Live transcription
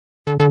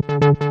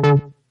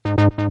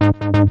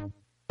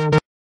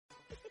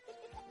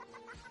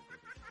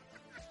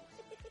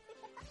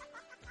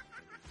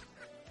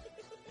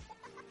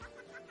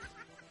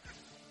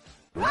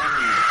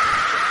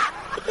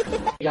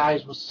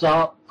guys, what's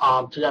up?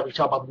 Today we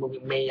talk about the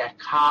movie Maniac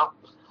Cop.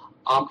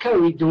 I'm kind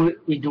of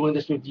redoing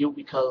this review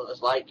because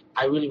it's like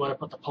I really want to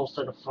put the poster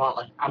in the front.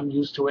 Like I'm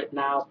used to it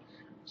now,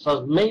 so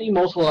it's mainly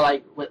mostly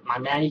like with my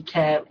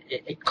Manicam.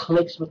 It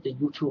clicks with the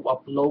YouTube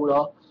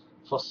uploader.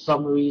 For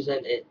some reason,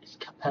 it's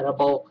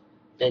compatible.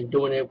 Then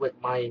doing it with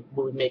my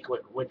Movie Maker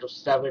with Windows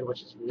 7,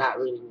 which is not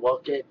really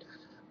working.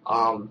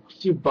 A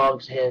few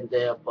bugs here and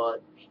there,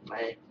 but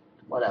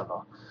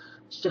whatever.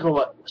 Stick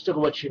with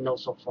what you know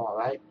so far,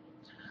 right?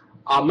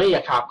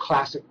 Maniac Cop,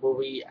 classic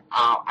movie.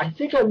 I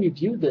think I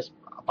reviewed this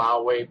by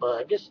the way, but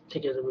I guess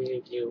take it as a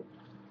review.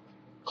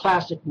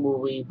 Classic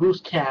movie.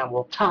 Bruce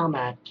Campbell, Tom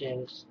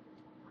Atkins,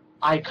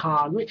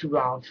 icon. Richard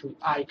Roundtree,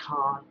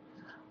 icon.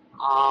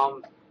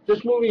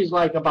 This movie is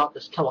like about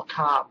this killer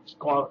cop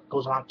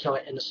goes around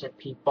killing innocent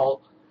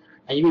people,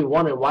 and you be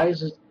wondering why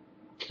is this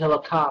killer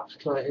cops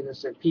killing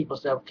innocent people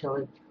instead of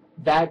killing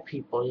bad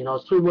people? You know,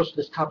 it's pretty much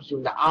this cop's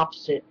doing the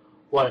opposite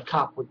what a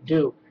cop would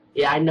do.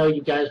 Yeah, I know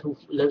you guys who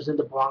lives in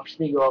the Bronx,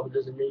 New York, who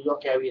lives in the New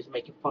York area is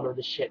making fun of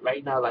this shit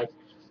right now, like,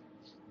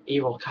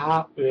 evil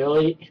cop,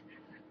 really?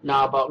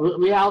 Nah, but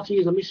reality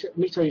is, let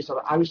me tell you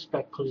something. I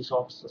respect police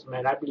officers,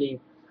 man.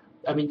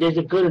 There's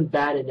a good and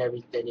bad in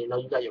everything, you know.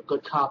 You got your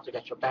good cops, you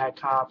got your bad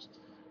cops,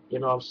 you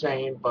know what I'm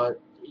saying? But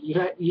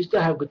you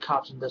still have good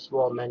cops in this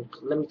world, man.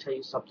 Let me tell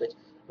you something.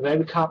 If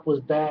every cop was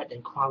bad,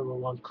 then crime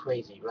would run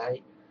crazy,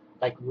 right?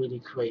 Like, really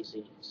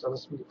crazy. So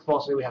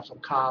fortunately, we have some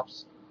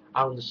cops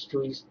out in the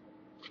streets,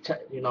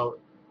 you know,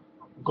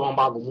 going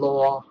by the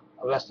law,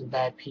 arresting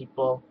bad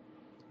people,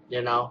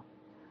 you know.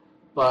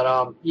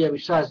 But, yeah,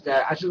 besides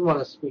that, I just want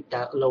to speak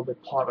that a little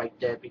bit part right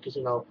there because,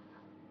 you know,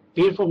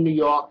 being from New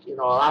York, you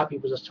know, a lot of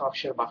people just talk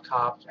shit about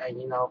cops, and,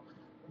 you know,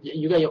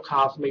 you got your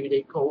cops, maybe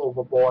they go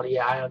overboard,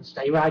 yeah, I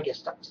understand. Even I get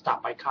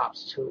stopped by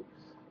cops, too.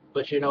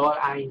 But, you know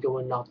what, I ain't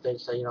doing nothing,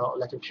 so, you know,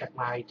 let them check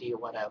my ID or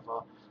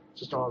whatever.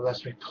 Just don't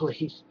arrest me,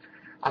 please.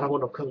 I don't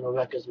want no criminal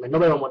records, man.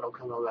 Nobody don't want no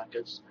criminal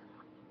records.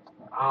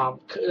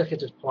 Look at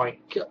this point.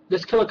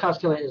 This killer cop's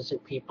killing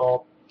innocent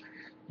people.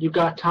 You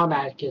got Tom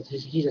Atkins,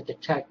 he's a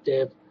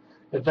detective,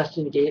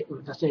 investigating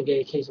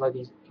a case like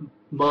these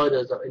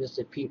murders of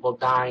innocent people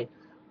dying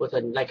with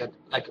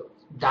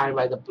dying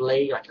by the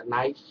blade, like a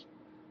knife,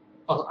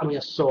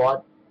 a sword.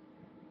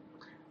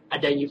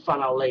 And then you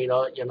find out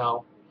later, you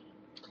know,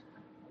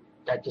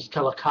 that this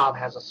killer cop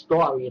has a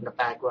story in the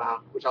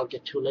background, which I'll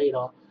get to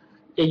later.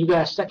 Then you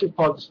got a second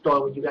part of the story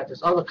where you got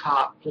this other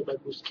cop, played by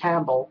Bruce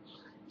Campbell.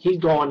 He's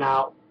going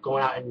out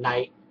at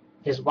night.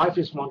 His wife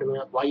is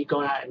wondering why you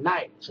going out at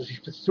night. So she's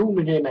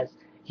presuming him as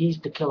he's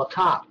the killer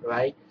cop,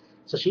 right?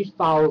 So she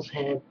follows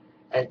him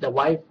as the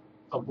wife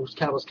of Bruce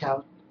Campbell's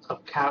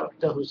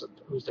character,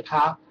 who's the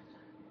cop,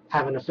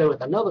 having an affair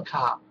with another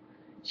cop.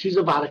 She's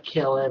about to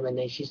kill him, and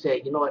then she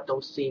said, you know what,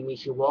 don't see me.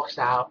 She walks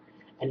out,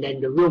 and then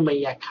the real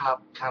maniac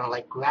cop kind of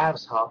like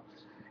grabs her,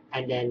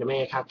 and then the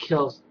maniac cop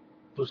kills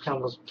Bruce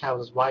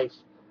Campbell's wife.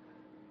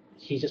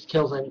 He just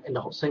kills him in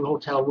the same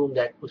hotel room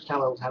that Bruce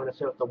Campbell was having an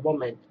affair with the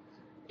woman,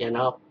 you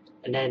know.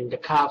 And then the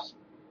cops,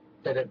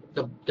 the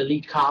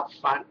lead cop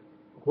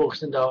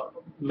works in the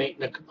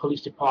police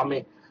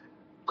department,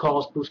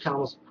 calls Bruce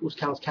Campbell's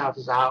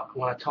characters out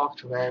and want to talk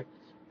to him,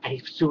 and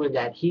he's assuming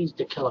that he's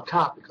the killer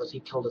cop because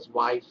he killed his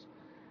wife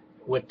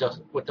with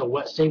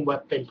the same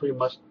weapon pretty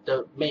much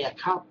the maniac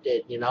cop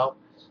did, you know.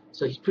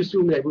 So he's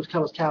presuming that Bruce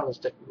Campbell's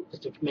character is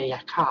the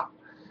maniac cop.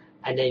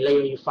 And then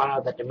later you find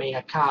out that the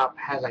maniac cop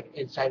has like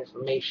inside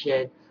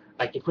information,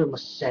 like they pretty much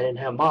setting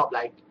him up,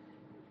 like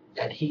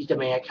that he's the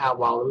maniac cop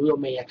while the real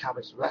maniac cop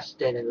is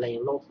resting and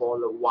laying low for a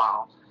little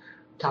while.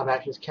 Tom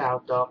Atkins'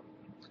 character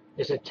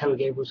is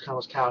interrogating Bruce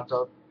Campbell's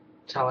character,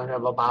 telling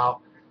him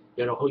about,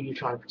 you know, who you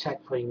trying to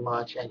protect pretty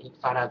much, and he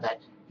found out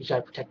that he's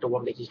trying to protect the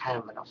woman that he's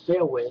having an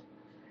affair with,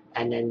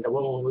 and then the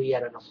woman who he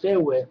had an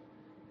affair with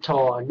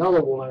told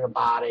another woman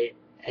about it,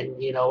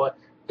 and you know what,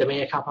 the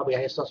maniac cop probably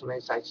had himself some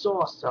inside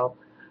source, so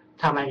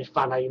Tom Atkins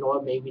found out, you know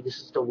what, maybe this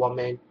is the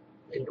woman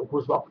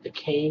who's walking with the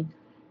cane,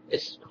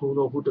 is who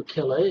knows who the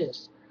killer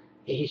is.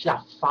 And he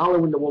started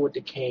following the one with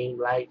the cane,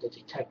 right, the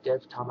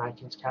detective, Tom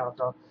Atkins'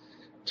 character,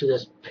 to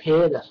this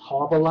pier that's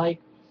harbor-like,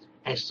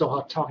 and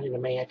saw her talking to the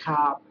maniac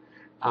cop.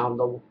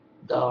 The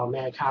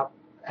maniac cop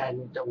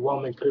and the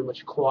woman pretty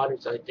much caught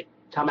it, so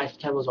Tom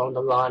Atkins' character was on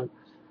the run.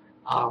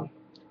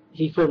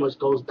 He pretty much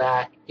goes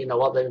back, you know,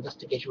 while the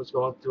investigation was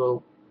going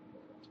through,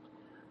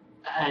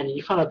 and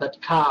you find out that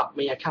the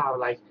maniac cop,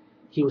 like,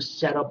 he was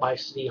set up by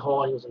City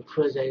Hall. He was in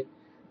prison.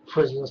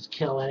 Prisoners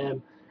kill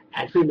him,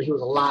 and pretty much he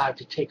was alive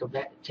to take a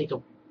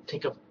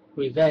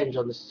revenge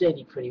on the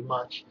city, pretty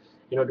much.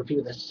 You know, the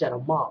people that set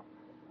him up.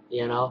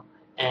 You know,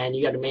 and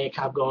you got the maniac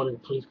cop going to the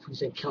police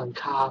precinct killing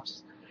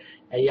cops,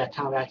 and you got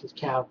Tom Atkins'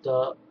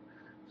 character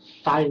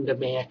fighting the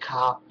maniac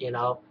cop. You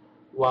know,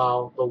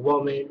 while the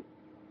woman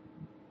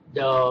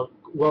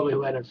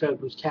who had an affair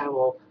with Bruce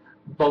Campbell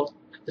both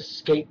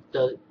escaped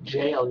the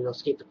jail. You know,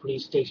 escaped the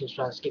police station,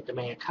 trying to escape the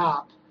maniac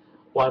cop.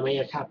 While the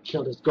maniac cop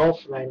killed his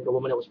girlfriend, the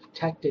woman that was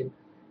protecting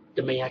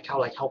the maniac cop,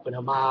 like helping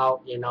him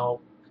out, you know,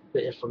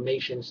 the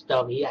information and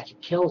stuff. He actually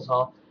kills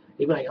her,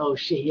 They'd be like, oh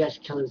shit, he has to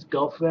kill his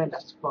girlfriend.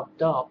 That's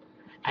fucked up.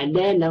 And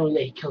then not only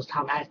that, he kills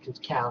Tom Atkins'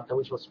 character,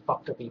 which was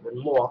fucked up even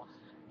more.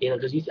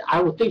 Because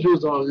I would think he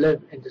was gonna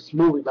live in this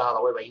movie, by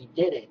the way, but he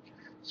didn't.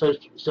 So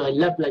he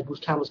left like Bruce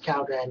Campbell's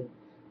character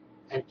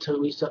and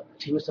Teresa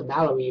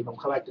Mallory, if I'm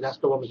correct, that's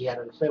the woman he had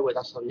an affair with.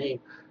 That's her name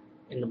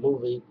in the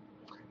movie.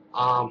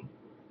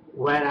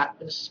 Ran out,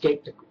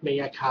 escaped the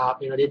Maniac Cop.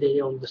 They did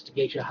their own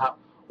investigation.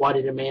 Why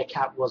did the Maniac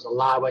Cop was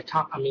alive?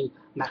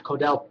 Matt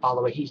Cordell, by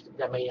the way, he's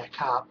the Maniac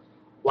Cop.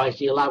 Why is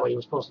he alive when he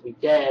was supposed to be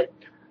dead?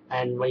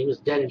 And when he was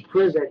dead in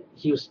prison,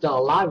 he was still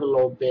alive a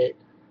little bit,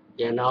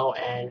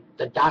 and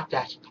the doctor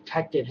actually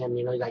protected him,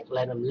 like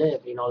let him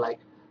live, like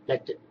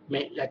let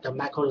the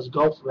Matt Cordell's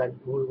girlfriend,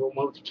 who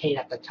went with Kane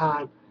at the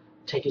time,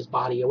 take his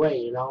body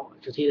away,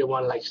 because he didn't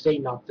want to like say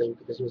nothing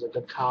because he was a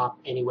good cop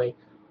anyway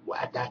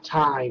at that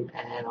time,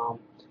 and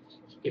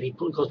if he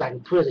goes back in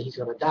prison, he's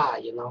gonna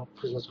die,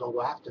 prisoners gonna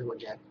go after him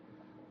again.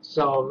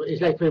 So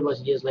it's like pretty much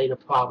years later,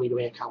 probably the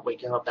Maniac Cop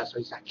waking up. That's why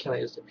he started killing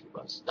innocent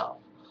people and stuff,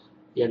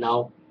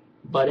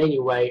 But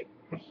anyway,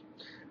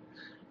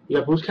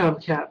 Bruce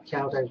Campbell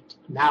and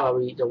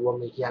Mallory, the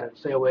woman he had an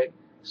affair with,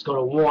 is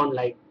gonna warn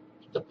like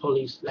the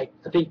police. Like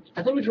I think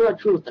we tried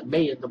to with the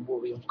mayor in the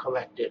movie. If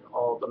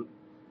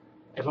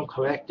I'm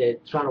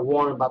corrected, trying to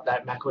warn him about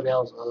that Matt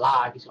Cordell's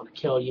alive. He's gonna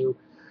kill you.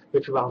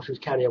 Richard Roundtree's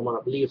County didn't want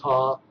to believe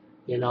her,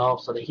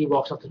 So that he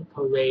walks up to the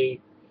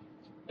parade.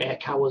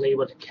 Cop was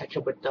able to catch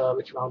up with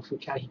Richard Roundtree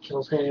County. He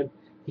kills him.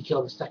 He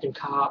kills the second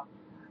cop,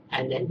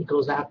 and then he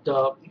goes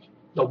after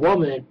the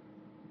woman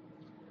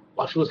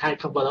while she was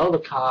handcuffed by the other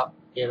cop.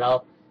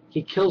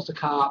 He kills the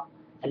cop,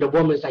 and the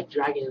woman's like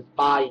dragging his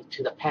body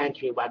to the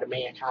pantry while the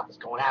Maniac Cop is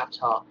going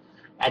after her.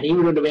 And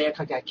even though the Maniac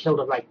Cop got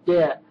killed right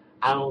there,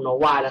 I don't know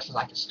why. That's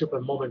like a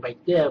stupid moment right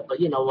there. But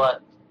you know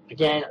what?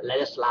 Again, let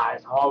it slide.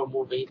 It's a horror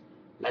movie.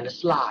 Let it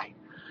slide.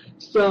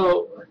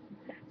 So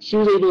she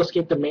was able to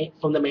escape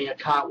from the Maniac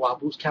Cop while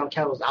Bruce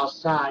Campbell was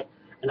outside,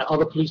 and the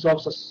other police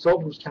officers saw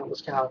Bruce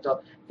Campbell's character.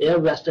 They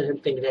arrested him,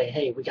 thinking that,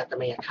 hey, we got the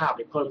Maniac Cop.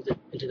 They put him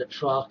into the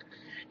truck,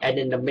 and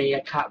then the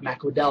Maniac Cop, Matt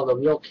Cordell, the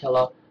real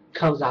killer,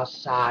 comes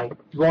outside,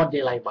 broad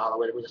daylight, by the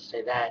way, let me just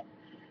say that,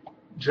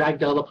 dragged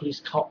the other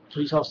police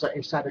officer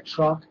inside the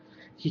truck.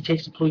 He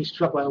takes the police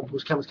truck while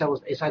Bruce Campbell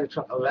was inside the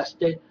truck,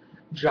 arrested,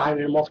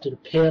 driving him off to the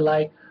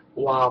pier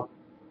while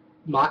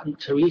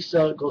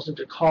Teresa goes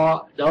into the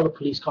car, the other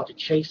police car to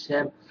chase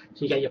him.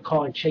 So you got your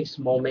car and chase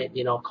moment,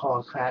 car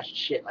and crash and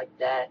shit like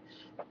that.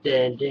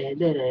 Then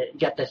you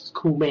got this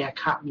cool Maniac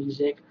Cop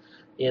music,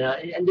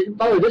 And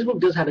by the way, this movie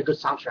does have a good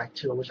soundtrack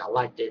too, which I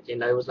liked it.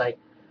 It was like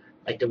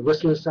the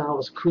whistling sound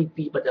was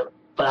creepy, but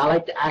I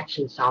like the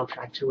action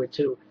soundtrack to it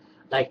too.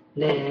 Like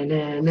nah.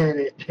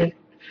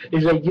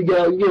 It's like you get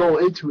all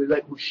into it,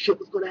 like, oh shit,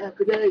 what's gonna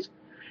happen next?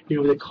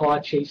 The car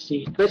chase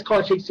scene. Best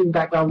car chase scene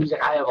background music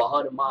I ever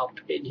heard in my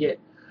opinion.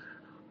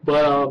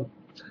 But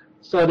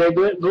so they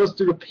goes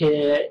through the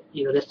pit,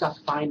 they start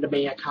to find the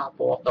Maniac Cop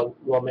off the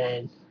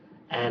woman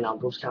and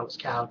Bruce Campbell's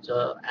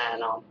character,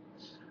 and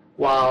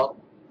while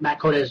Matt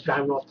Cordell is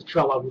driving off the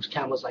truck while Bruce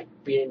Campbell's like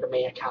beating the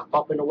Maniac Cop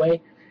up in a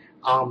way,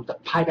 the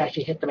pipe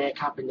actually hit the Maniac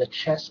Cop in the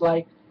chest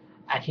and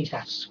he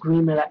starts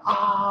screaming like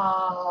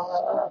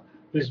ah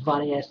with his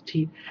funny ass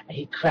teeth, and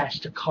he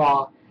crashed the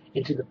car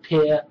into the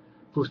pier.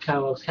 Bruce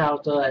Campbell's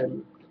character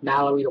and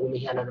Mallory, the woman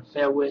he had an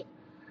affair with,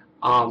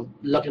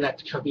 looking at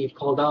the truck being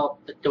pulled out,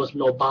 there was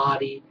no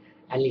body,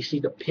 and you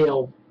see the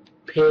pillar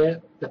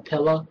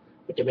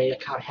with the Maniac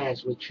Cop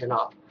hands reaching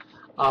up.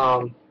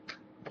 In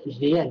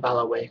the end, by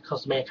the way,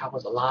 because the Maniac Cop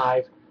was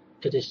alive,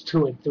 because there's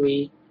 2 and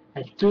 3,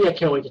 and 3 I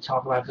can't wait to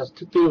talk about because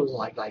 3 was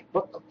like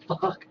what the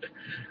fuck.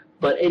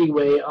 But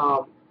anyway,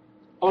 all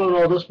in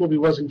all, this movie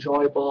was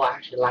enjoyable. I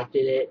actually liked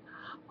it.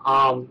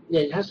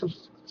 It has some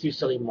few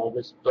silly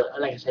moments, but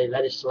like I say,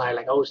 let it slide.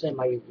 Like I always say in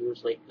my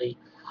reviews lately,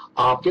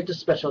 get the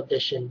special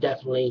edition.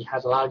 Definitely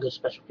has a lot of good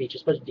special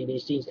features, especially DVD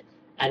scenes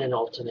and an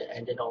alternate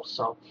ending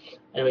also.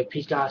 Anyway,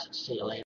 peace guys. See you later.